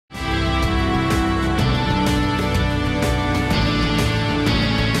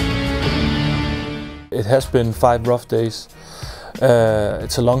it has been 5 rough days.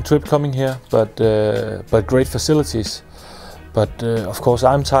 It's a long trip coming here, but great facilities. But of course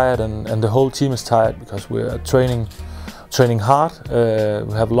I'm tired, and the whole team is tired because we are training hard.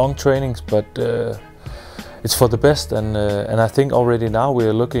 We have long trainings, but it's for the best, and I think already now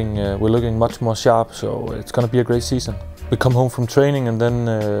we're looking much more sharp. So it's going to be a great season. We come home from training, and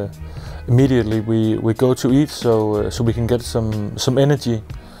then immediately we go to eat, so we can get some energy,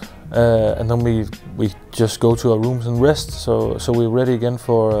 and then we just go to our rooms and rest. So we're ready again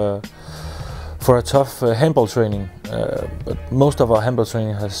for a tough handball training. But most of our handball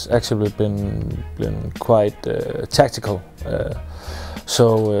training has actually been quite tactical.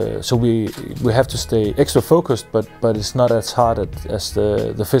 So we have to stay extra focused, but it's not as hard as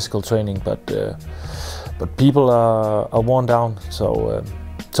the physical training. But people are worn down, so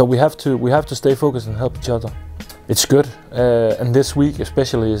we have to stay focused and help each other. It's good, and this week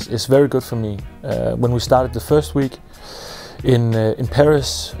especially is very good for me. When we started the first week in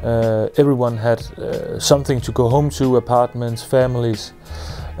Paris, everyone had something to go home to, apartments, families.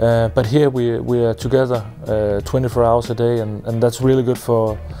 But here we are together 24 hours a day, and that's really good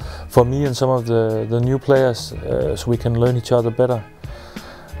for me and some of the new players, so we can learn each other better.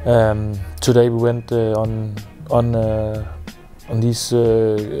 Today we went on these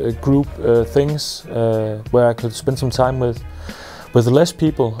group things where I could spend some time with less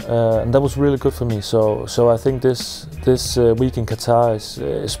people, and that was really good for me. So I think this week in Qatar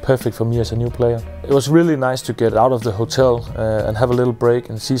is perfect for me as a new player. It was really nice to get out of the hotel and have a little break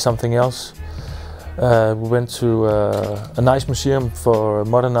and see something else. We went to a nice museum for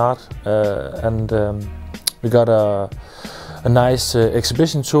modern art, and we got a nice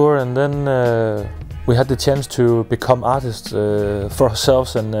exhibition tour, and then we had the chance to become artists for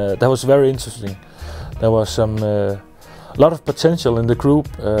ourselves, and that was very interesting. There was a lot of potential in the group,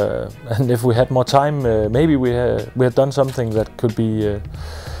 and if we had more time, maybe we had done something that could be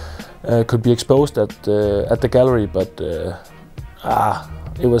exposed at the gallery. But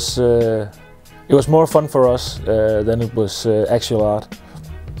it was more fun for us than it was actual art.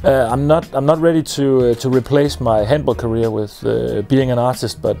 I'm not ready to replace my handball career with being an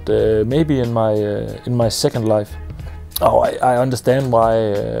artist, but maybe in my second life. Oh, I understand why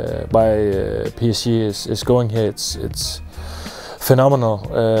PSG is going here. It's phenomenal.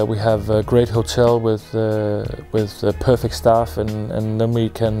 We have a great hotel with perfect staff, and then we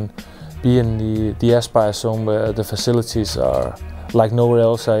can be in the Aspire zone where the facilities are like nowhere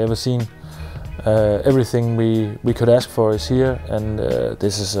else I ever seen. Everything we could ask for is here, and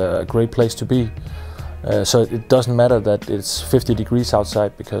this is a great place to be. So it doesn't matter that it's 50 degrees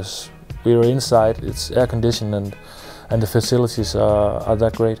outside, because we are inside. It's air conditioned, and the facilities are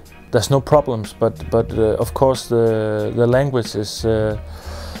that great. There's no problems, but of course the language is a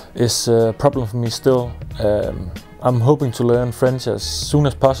problem for me still. I'm hoping to learn French as soon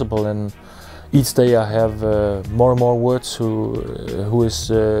as possible, and each day I have more and more words who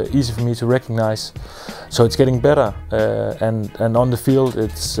is easy for me to recognize. So it's getting better, and on the field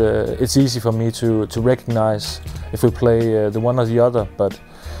it's easy for me to recognize if we play the one or the other. But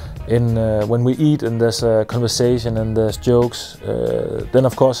when we eat and there's a conversation and there's jokes, then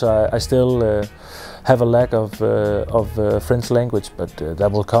of course I still have a lack of French language, but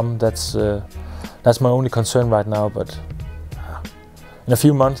that will come. That's my only concern right now. But in a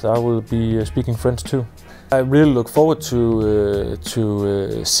few months I will be speaking French too. I really look forward to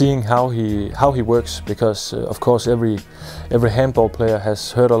seeing how he works, because of course every handball player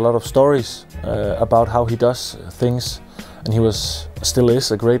has heard a lot of stories about how he does things, and he still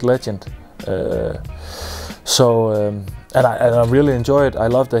is a great legend. And I really enjoy it. I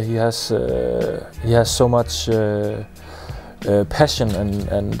love that he has so much passion,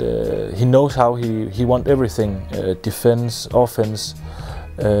 and he knows how he wants everything, defense, offense.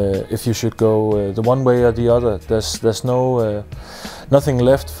 If you should go the one way or the other, there's nothing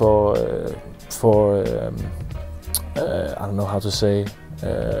left for I don't know how to say.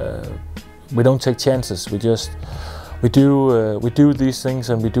 We don't take chances. We do these things,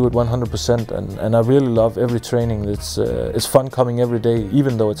 and we do it 100%. And I really love every training. It's fun coming every day,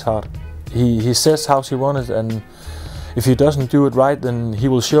 even though it's hard. He says how he wants it, and if he doesn't do it right, then he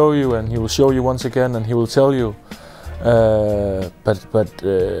will show you, and he will show you once again, and he will tell you. But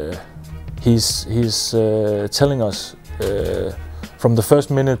he's telling us from the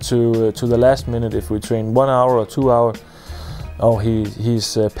first minute to the last minute, if we train 1 hour or 2 hours. Oh,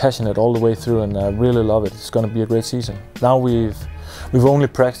 he's passionate all the way through, and I really love it. It's going to be a great season. Now we've only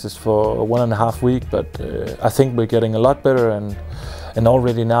practiced for 1.5 weeks, but I think we're getting a lot better, and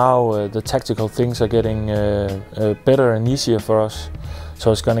already now the tactical things are getting better and easier for us.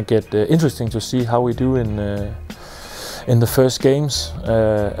 So it's going to get interesting to see how we do in the first games,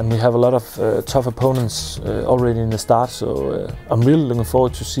 and we have a lot of tough opponents already in the start. So I'm really looking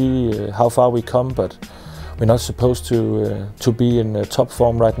forward to see how far we come. But we're not supposed to be in top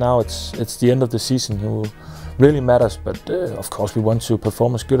form right now. It's the end of the season who really matters. But of course we want to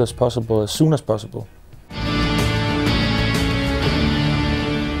perform as good as possible as soon as possible.